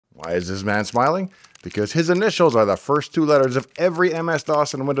Why is this man smiling? Because his initials are the first two letters of every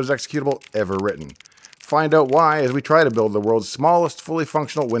MS-DOS and Windows executable ever written. Find out why as we try to build the world's smallest fully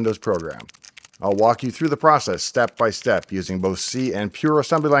functional Windows program. I'll walk you through the process step by step using both C and pure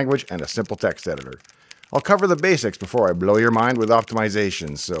assembly language and a simple text editor. I'll cover the basics before I blow your mind with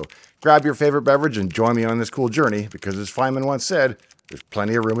optimizations, so grab your favorite beverage and join me on this cool journey because as Feynman once said, there's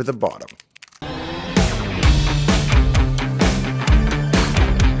plenty of room at the bottom.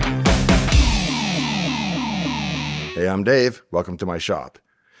 Hey, I'm Dave. Welcome to my shop.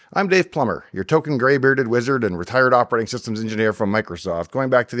 I'm Dave Plummer, your token gray-bearded wizard and retired operating systems engineer from Microsoft,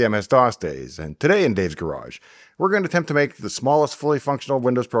 going back to the MS-DOS days. And today in Dave's Garage, we're going to attempt to make the smallest fully functional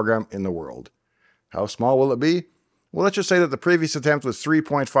Windows program in the world. How small will it be? Well, let's just say that the previous attempt was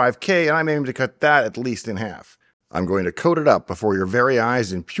 3.5K, and I'm aiming to cut that at least in half. I'm going to code it up before your very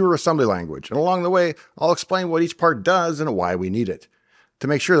eyes in pure assembly language, and along the way, I'll explain what each part does and why we need it. To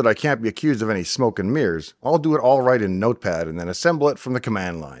make sure that I can't be accused of any smoke and mirrors, I'll do it all right in Notepad and then assemble it from the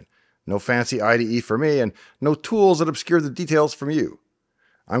command line. No fancy IDE for me, and no tools that obscure the details from you.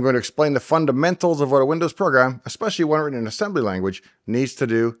 I'm going to explain the fundamentals of what a Windows program, especially one written in assembly language, needs to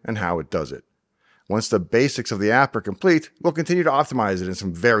do and how it does it. Once the basics of the app are complete, we'll continue to optimize it in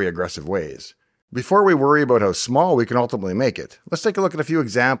some very aggressive ways. Before we worry about how small we can ultimately make it, let's take a look at a few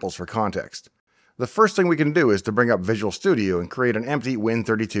examples for context. The first thing we can do is to bring up Visual Studio and create an empty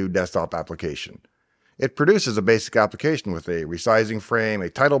Win32 desktop application. It produces a basic application with a resizing frame, a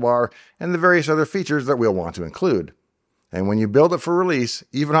title bar, and the various other features that we'll want to include. And when you build it for release,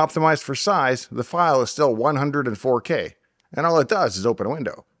 even optimized for size, the file is still 104K, and all it does is open a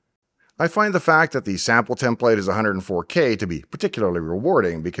window. I find the fact that the sample template is 104K to be particularly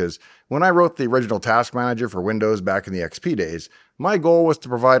rewarding because when I wrote the original task manager for Windows back in the XP days, my goal was to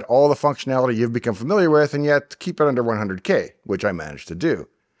provide all the functionality you've become familiar with and yet keep it under 100K, which I managed to do.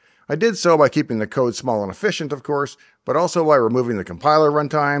 I did so by keeping the code small and efficient, of course, but also by removing the compiler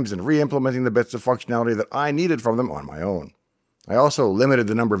runtimes and re-implementing the bits of functionality that I needed from them on my own. I also limited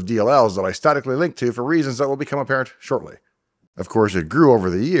the number of DLLs that I statically linked to for reasons that will become apparent shortly. Of course, it grew over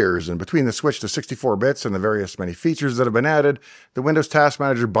the years, and between the switch to 64 bits and the various many features that have been added, the Windows Task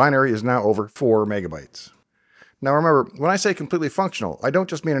Manager binary is now over 4 megabytes. Now remember, when I say completely functional, I don't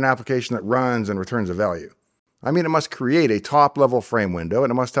just mean an application that runs and returns a value. I mean it must create a top-level frame window,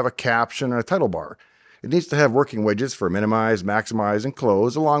 and it must have a caption and a title bar. It needs to have working widgets for minimize, maximize, and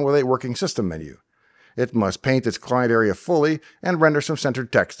close, along with a working system menu. It must paint its client area fully and render some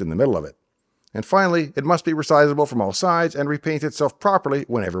centered text in the middle of it. And finally, it must be resizable from all sides and repaint itself properly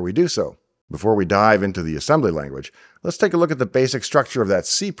whenever we do so. Before we dive into the assembly language, let's take a look at the basic structure of that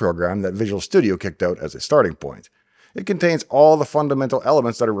C program that Visual Studio kicked out as a starting point. It contains all the fundamental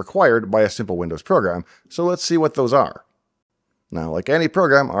elements that are required by a simple Windows program, so let's see what those are. Now, like any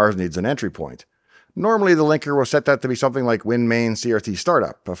program, ours needs an entry point. Normally, the linker will set that to be something like WinMain CRT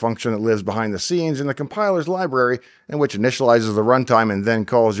Startup, a function that lives behind the scenes in the compiler's library and which initializes the runtime and then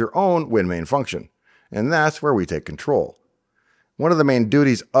calls your own WinMain function. And that's where we take control. One of the main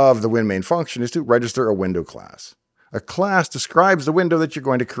duties of the WinMain function is to register a window class. A class describes the window that you're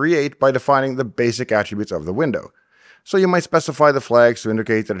going to create by defining the basic attributes of the window. So you might specify the flags to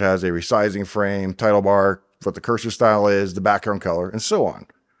indicate that it has a resizing frame, title bar, what the cursor style is, the background color, and so on.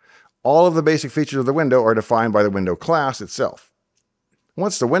 All of the basic features of the window are defined by the window class itself.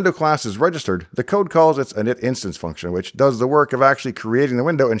 Once the window class is registered, the code calls its init instance function, which does the work of actually creating the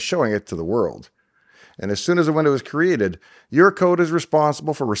window and showing it to the world. And as soon as the window is created, your code is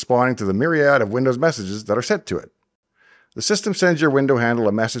responsible for responding to the myriad of Windows messages that are sent to it. The system sends your window handle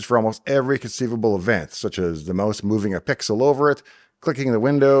a message for almost every conceivable event, such as the mouse moving a pixel over it, clicking the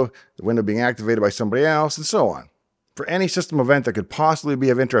window being activated by somebody else, and so on. For any system event that could possibly be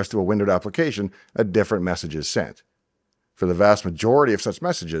of interest to a windowed application, a different message is sent. For the vast majority of such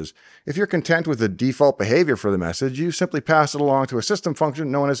messages, if you're content with the default behavior for the message, you simply pass it along to a system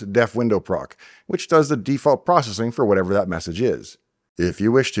function known as def_window_proc, which does the default processing for whatever that message is. If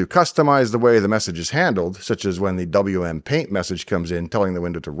you wish to customize the way the message is handled, such as when the WM paint message comes in telling the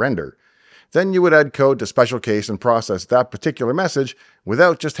window to render, then you would add code to special case and process that particular message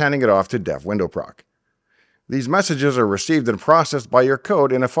without just handing it off to def_window_proc. These messages are received and processed by your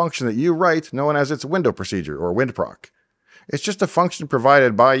code in a function that you write known as its window procedure, or windproc. It's just a function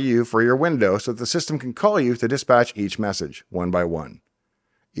provided by you for your window so that the system can call you to dispatch each message, one by one.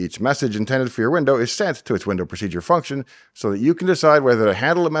 Each message intended for your window is sent to its window procedure function so that you can decide whether to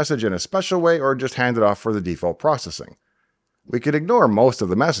handle a message in a special way or just hand it off for the default processing. We could ignore most of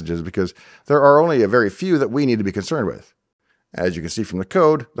the messages because there are only a very few that we need to be concerned with. As you can see from the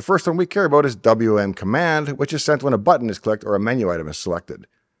code, the first one we care about is WM command, which is sent when a button is clicked or a menu item is selected.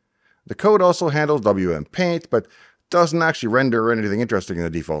 The code also handles WM Paint, but doesn't actually render anything interesting in the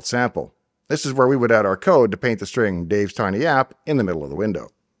default sample. This is where we would add our code to paint the string Dave's Tiny App in the middle of the window.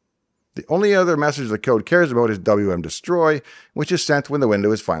 The only other message the code cares about is WM Destroy, which is sent when the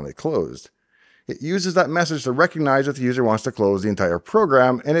window is finally closed. It uses that message to recognize that the user wants to close the entire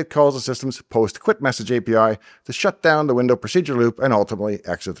program, and it calls the system's post-quit message API to shut down the window procedure loop and ultimately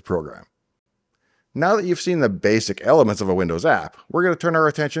exit the program. Now that you've seen the basic elements of a Windows app, we're going to turn our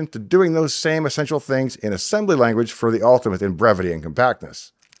attention to doing those same essential things in assembly language for the ultimate in brevity and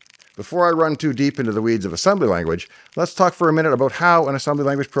compactness. Before I run too deep into the weeds of assembly language, let's talk for a minute about how an assembly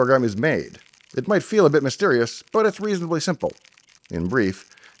language program is made. It might feel a bit mysterious, but it's reasonably simple. In brief,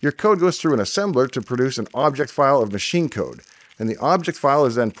 your code goes through an assembler to produce an object file of machine code, and the object file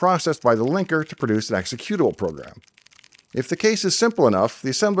is then processed by the linker to produce an executable program. If the case is simple enough, the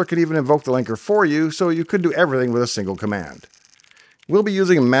assembler could even invoke the linker for you, so you could do everything with a single command. We'll be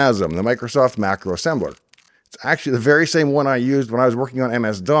using MASM, the Microsoft Macro Assembler. It's actually the very same one I used when I was working on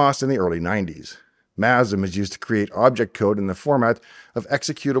MS-DOS in the early 90s. MASM is used to create object code in the format of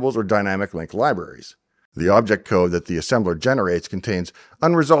executables or dynamic link libraries. The object code that the assembler generates contains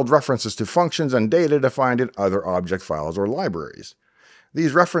unresolved references to functions and data defined in other object files or libraries.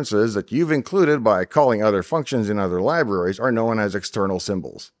 These references that you've included by calling other functions in other libraries are known as external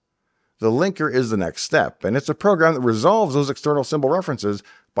symbols. The linker is the next step, and it's a program that resolves those external symbol references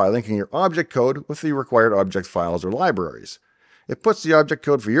by linking your object code with the required object files or libraries. It puts the object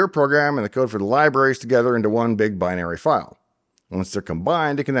code for your program and the code for the libraries together into one big binary file. Once they're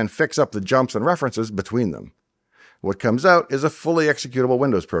combined, it can then fix up the jumps and references between them. What comes out is a fully executable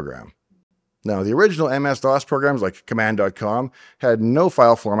Windows program. Now, the original MS-DOS programs like command.com had no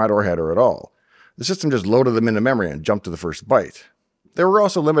file format or header at all. The system just loaded them into memory and jumped to the first byte. They were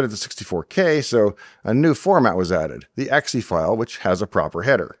also limited to 64K, so a new format was added, the exe file, which has a proper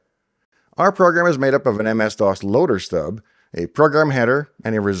header. Our program is made up of an MS-DOS loader stub, a program header,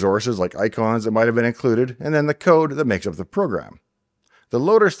 any resources like icons that might have been included, and then the code that makes up the program. The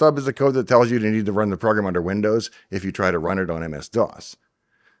loader stub is the code that tells you you need to run the program under Windows if you try to run it on MS-DOS.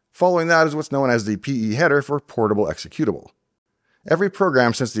 Following that is what's known as the PE header for portable executable. Every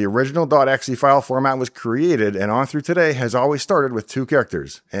program since the original .exe file format was created and on through today has always started with two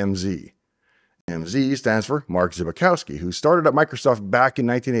characters, MZ. MZ stands for Mark Zibikowski, who started at Microsoft back in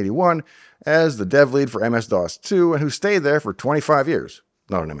 1981 as the dev lead for MS-DOS 2 and who stayed there for 25 years.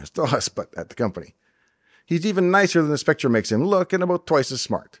 Not on MS-DOS, but at the company. He's even nicer than this picture makes him look and about twice as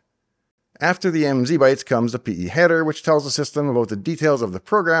smart. After the MZ bytes comes the PE header, which tells the system about the details of the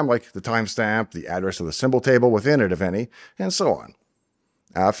program, like the timestamp, the address of the symbol table within it, if any, and so on.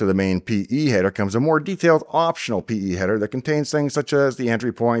 After the main PE header comes a more detailed optional PE header that contains things such as the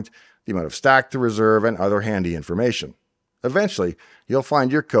entry point, the amount of stack to reserve, and other handy information. Eventually, you'll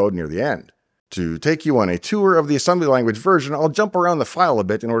find your code near the end. To take you on a tour of the assembly language version, I'll jump around the file a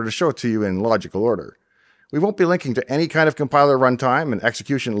bit in order to show it to you in logical order. We won't be linking to any kind of compiler runtime, and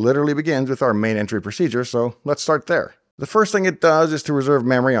execution literally begins with our main entry procedure, so let's start there. The first thing it does is to reserve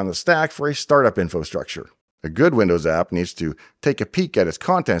memory on the stack for a startup info structure. A good Windows app needs to take a peek at its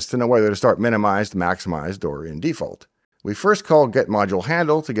contents to know whether to start minimized, maximized, or in default. We first call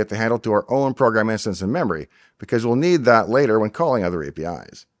getModuleHandle to get the handle to our own program instance in memory, because we'll need that later when calling other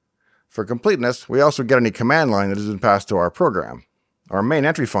APIs. For completeness, we also get any command line that has been passed to our program. Our main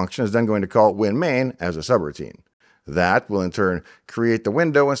entry function is then going to call winMain as a subroutine. That will in turn create the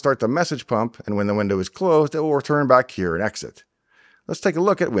window and start the message pump, and when the window is closed, it will return back here and exit. Let's take a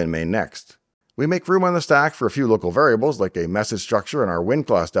look at winMain next. We make room on the stack for a few local variables like a message structure and our win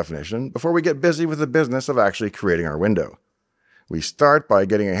class definition before we get busy with the business of actually creating our window. We start by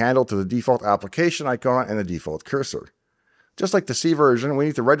getting a handle to the default application icon and the default cursor. Just like the C version, we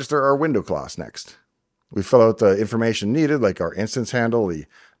need to register our window class next. We fill out the information needed like our instance handle, the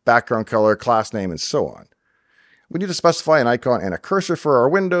background color, class name, and so on. We need to specify an icon and a cursor for our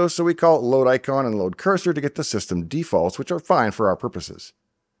window, so we call load icon and load cursor to get the system defaults, which are fine for our purposes.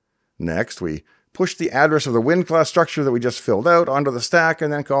 Next, we push the address of the win class structure that we just filled out onto the stack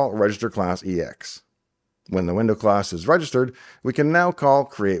and then call register class EX. When the window class is registered, we can now call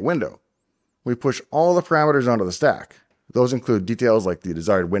create window. We push all the parameters onto the stack. Those include details like the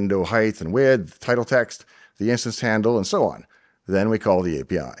desired window height and width, title text, the instance handle, and so on. Then we call the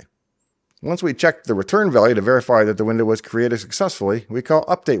API. Once we check the return value to verify that the window was created successfully, we call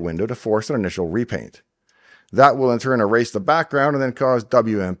update window to force an initial repaint. That will in turn erase the background and then cause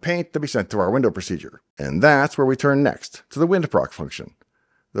WM Paint to be sent to our window procedure. And that's where we turn next, to the WinProc function.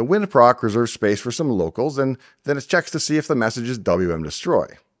 The WinProc reserves space for some locals, and then it checks to see if the message is WM Destroy.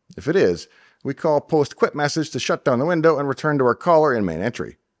 If it is, we call post-quit message to shut down the window and return to our caller in main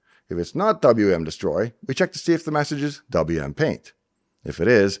entry. If it's not WM destroy, we check to see if the message is WM paint. If it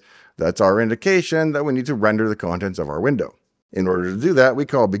is, that's our indication that we need to render the contents of our window. In order to do that, we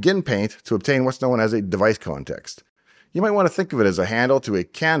call begin paint to obtain what's known as a device context. You might want to think of it as a handle to a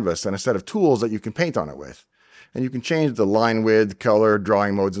canvas and a set of tools that you can paint on it with. And you can change the line width, color,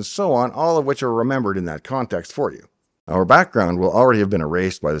 drawing modes, and so on, all of which are remembered in that context for you. Our background will already have been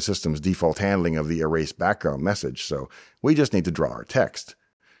erased by the system's default handling of the erase background message, so we just need to draw our text.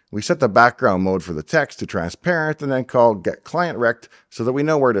 We set the background mode for the text to transparent and then call getClientRect so that we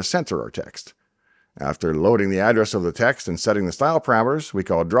know where to center our text. After loading the address of the text and setting the style parameters, we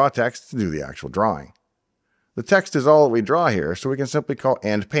call drawText to do the actual drawing. The text is all that we draw here, so we can simply call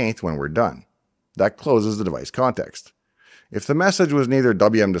endPaint when we're done. That closes the device context. If the message was neither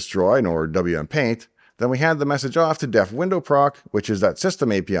WM_destroy nor WM_paint, then we hand the message off to def_windowproc, which is that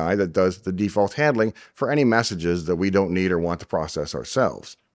system API that does the default handling for any messages that we don't need or want to process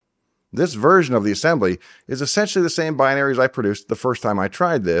ourselves. This version of the assembly is essentially the same binaries I produced the first time I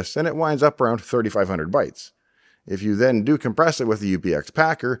tried this, and it winds up around 3,500 bytes. If you then do compress it with the UPX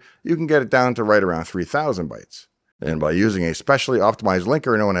packer, you can get it down to right around 3,000 bytes. And by using a specially optimized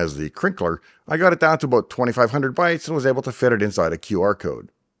linker known as the crinkler, I got it down to about 2,500 bytes and was able to fit it inside a QR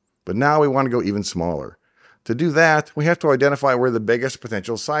code. But now we want to go even smaller. To do that, we have to identify where the biggest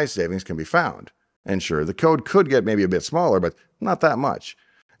potential size savings can be found. And sure, the code could get maybe a bit smaller, but not that much.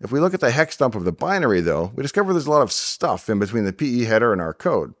 If we look at the hex dump of the binary, though, we discover there's a lot of stuff in between the PE header and our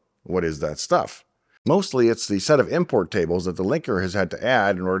code. What is that stuff? Mostly it's the set of import tables that the linker has had to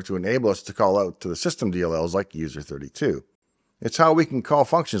add in order to enable us to call out to the system DLLs like user32. It's how we can call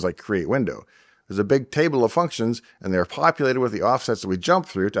functions like createWindow. There's a big table of functions, and they're populated with the offsets that we jump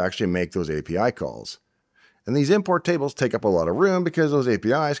through to actually make those API calls. And these import tables take up a lot of room because those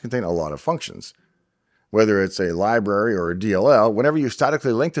APIs contain a lot of functions. Whether it's a library or a DLL, whenever you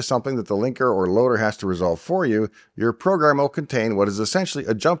statically link to something that the linker or loader has to resolve for you, your program will contain what is essentially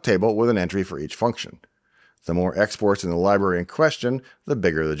a jump table with an entry for each function. The more exports in the library in question, the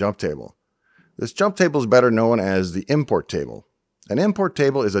bigger the jump table. This jump table is better known as the import table. An import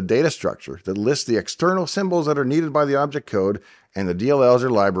table is a data structure that lists the external symbols that are needed by the object code and the DLLs or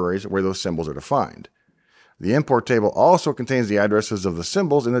libraries where those symbols are defined. The import table also contains the addresses of the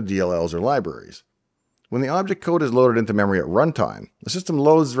symbols in the DLLs or libraries. When the object code is loaded into memory at runtime, the system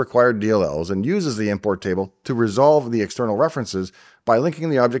loads the required DLLs and uses the import table to resolve the external references by linking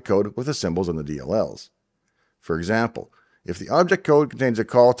the object code with the symbols in the DLLs. For example, if the object code contains a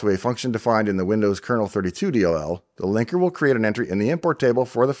call to a function defined in the Windows kernel 32 DLL, the linker will create an entry in the import table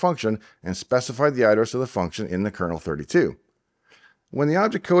for the function and specify the address of the function in the kernel 32. When the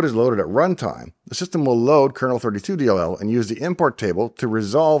object code is loaded at runtime, the system will load kernel 32 DLL and use the import table to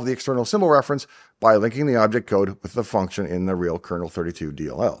resolve the external symbol reference by linking the object code with the function in the real kernel 32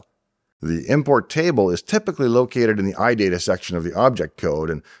 DLL. The import table is typically located in the iData section of the object code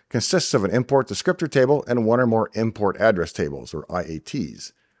and consists of an import descriptor table and one or more import address tables, or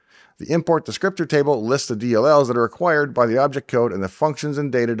IATs. The import descriptor table lists the DLLs that are required by the object code and the functions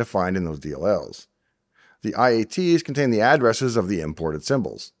and data defined in those DLLs. The IATs contain the addresses of the imported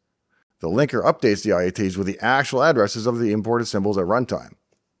symbols. The linker updates the IATs with the actual addresses of the imported symbols at runtime.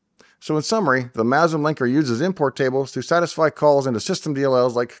 So in summary, the MASM linker uses import tables to satisfy calls into system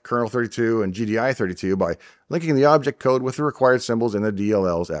DLLs like kernel 32 and GDI 32 by linking the object code with the required symbols in the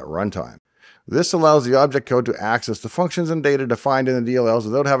DLLs at runtime. This allows the object code to access the functions and data defined in the DLLs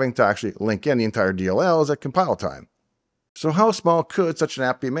without having to actually link in the entire DLLs at compile time. So how small could such an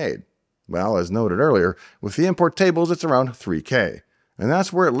app be made? Well, as noted earlier, with the import tables it's around 3K. And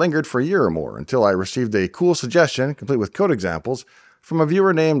that's where it lingered for a year or more until I received a cool suggestion, complete with code examples, from a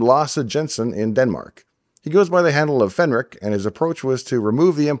viewer named Lasse Jensen in Denmark. He goes by the handle of Fenrik, and his approach was to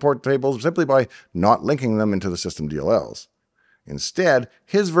remove the import tables simply by not linking them into the system DLLs. Instead,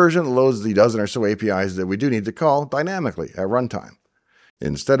 his version loads the dozen or so APIs that we do need to call dynamically at runtime.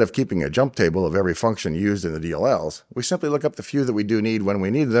 Instead of keeping a jump table of every function used in the DLLs, we simply look up the few that we do need when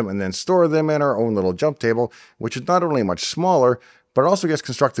we need them and then store them in our own little jump table, which is not only much smaller, but also gets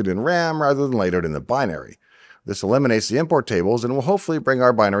constructed in RAM rather than laid out in the binary. This eliminates the import tables and will hopefully bring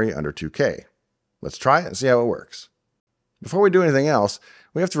our binary under 2K. Let's try it and see how it works. Before we do anything else,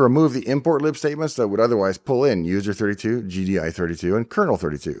 we have to remove the import lib statements that would otherwise pull in user32, GDI32, and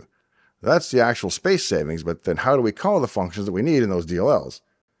kernel32. That's the actual space savings, but then how do we call the functions that we need in those DLLs?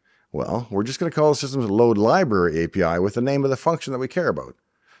 Well, we're just going to call the system's load library API with the name of the function that we care about.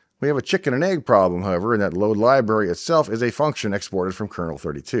 We have a chicken and egg problem, however, in that load library itself is a function exported from kernel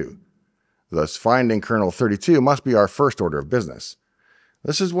 32. Thus, finding kernel 32 must be our first order of business.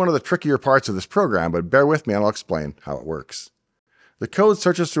 This is one of the trickier parts of this program, but bear with me and I'll explain how it works. The code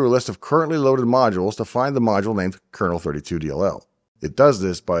searches through a list of currently loaded modules to find the module named kernel32DLL. It does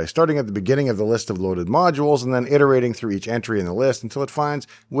this by starting at the beginning of the list of loaded modules and then iterating through each entry in the list until it finds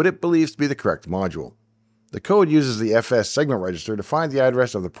what it believes to be the correct module. The code uses the FS segment register to find the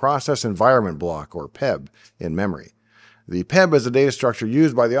address of the process environment block, or PEB, in memory. The PEB is a data structure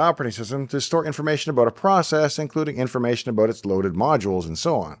used by the operating system to store information about a process, including information about its loaded modules and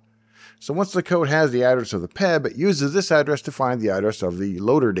so on. So once the code has the address of the PEB, it uses this address to find the address of the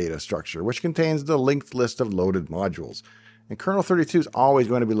loader data structure, which contains the linked list of loaded modules. And kernel 32 is always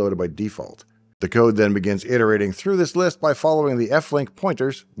going to be loaded by default. The code then begins iterating through this list by following the flink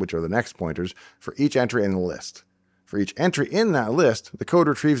pointers, which are the next pointers, for each entry in the list. For each entry in that list, the code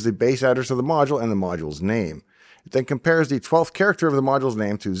retrieves the base address of the module and the module's name. It then compares the 12th character of the module's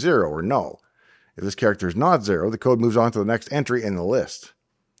name to 0 or null. If this character is not 0, the code moves on to the next entry in the list.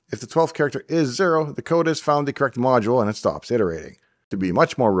 If the 12th character is 0, the code has found the correct module and it stops iterating. To be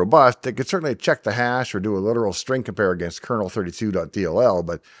much more robust, it could certainly check the hash or do a literal string compare against kernel32.dll,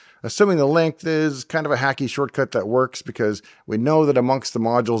 but assuming the length is kind of a hacky shortcut that works because we know that amongst the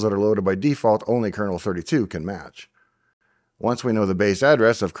modules that are loaded by default, only kernel32 can match. Once we know the base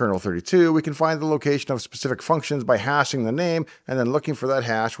address of kernel32, we can find the location of specific functions by hashing the name and then looking for that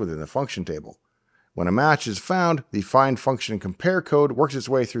hash within the function table. When a match is found, the find function and compare code works its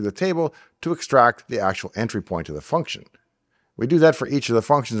way through the table to extract the actual entry point of the function. We do that for each of the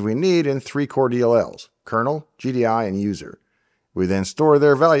functions we need in 3 core DLLs, kernel, GDI, and user. We then store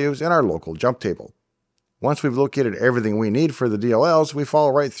their values in our local jump table. Once we've located everything we need for the DLLs, we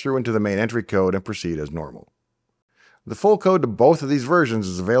follow right through into the main entry code and proceed as normal. The full code to both of these versions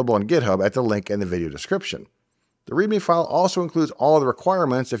is available on GitHub at the link in the video description. The README file also includes all the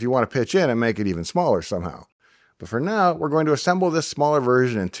requirements if you want to pitch in and make it even smaller somehow. But for now, we're going to assemble this smaller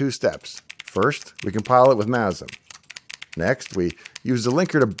version in 2 steps. First, we compile it with MASM. Next, we use the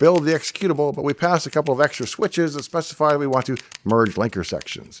linker to build the executable, but we pass a couple of extra switches that specify we want to merge linker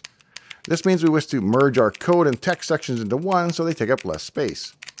sections. This means we wish to merge our code and text sections into one so they take up less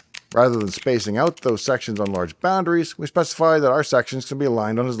space. Rather than spacing out those sections on large boundaries, we specify that our sections can be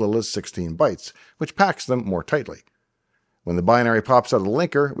aligned on as little as 16 bytes, which packs them more tightly. When the binary pops out of the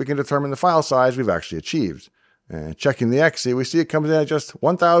linker, we can determine the file size we've actually achieved. And checking the exe, we see it comes in at just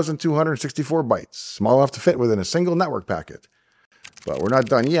 1,264 bytes, small enough to fit within a single network packet. But we're not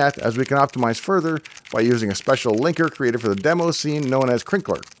done yet, as we can optimize further by using a special linker created for the demo scene known as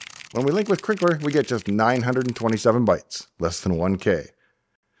Crinkler. When we link with Crinkler, we get just 927 bytes, less than 1K.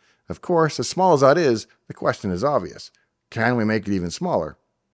 Of course, as small as that is, the question is obvious. Can we make it even smaller?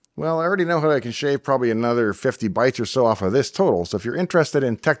 Well, I already know how I can shave probably another 50 bytes or so off of this total, so if you're interested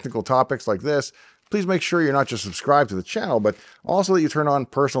in technical topics like this, please make sure you're not just subscribed to the channel, but also that you turn on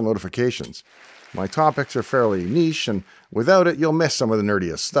personal notifications. My topics are fairly niche, and without it, you'll miss some of the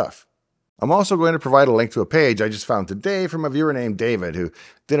nerdiest stuff. I'm also going to provide a link to a page I just found today from a viewer named David, who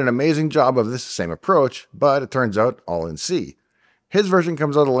did an amazing job of this same approach, but it turns out all in C. His version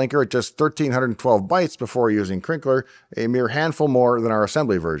comes out of linker at just 1,312 bytes before using Crinkler, a mere handful more than our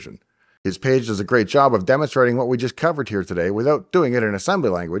assembly version. His page does a great job of demonstrating what we just covered here today without doing it in assembly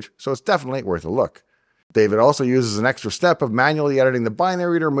language, so it's definitely worth a look. David also uses an extra step of manually editing the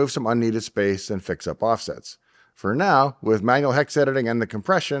binary to remove some unneeded space and fix up offsets. For now, with manual hex editing and the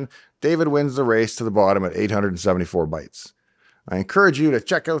compression, David wins the race to the bottom at 874 bytes. I encourage you to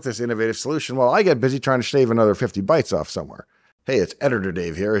check out this innovative solution while I get busy trying to shave another 50 bytes off somewhere. Hey, it's Editor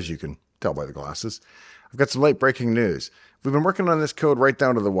Dave here, as you can tell by the glasses. I've got some late breaking news. We've been working on this code right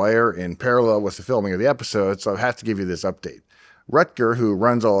down to the wire in parallel with the filming of the episode, so I've had to give you this update. Rutger, who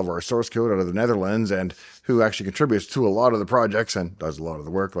runs all of our source code out of the Netherlands and who actually contributes to a lot of the projects and does a lot of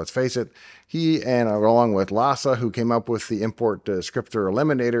the work, let's face it, he and along with Lassa, who came up with the import descriptor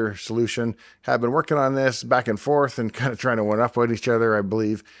eliminator solution, have been working on this back and forth and kind of trying to one-up with each other, I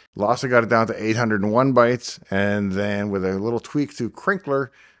believe. Lassa got it down to 801 bytes, and then with a little tweak to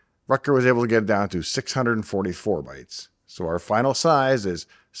Crinkler, Rutger was able to get it down to 644 bytes. So our final size is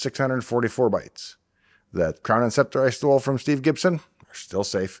 644 bytes. That crown and scepter I stole from Steve Gibson are still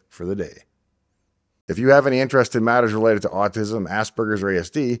safe for the day. If you have any interest in matters related to autism, Asperger's, or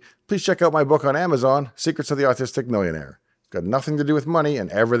ASD, please check out my book on Amazon, Secrets of the Autistic Millionaire. It's got nothing to do with money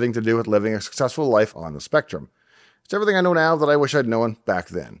and everything to do with living a successful life on the spectrum. It's everything I know now that I wish I'd known back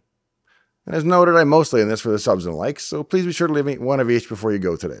then. And as noted, I'm mostly in this for the subs and likes, so please be sure to leave me one of each before you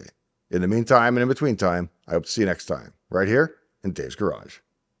go today. In the meantime and in between time, I hope to see you next time, right here in Dave's Garage.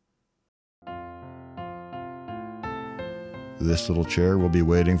 This little chair will be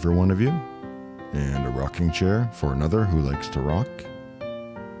waiting for one of you, and a rocking chair for another who likes to rock,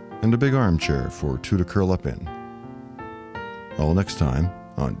 and a big armchair for two to curl up in. All next time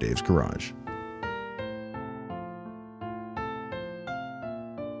on Dave's Garage.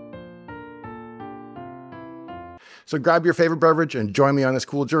 So grab your favorite beverage and join me on this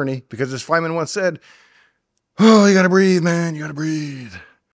cool journey, because as Feynman once said, oh, you gotta breathe, man, you gotta breathe.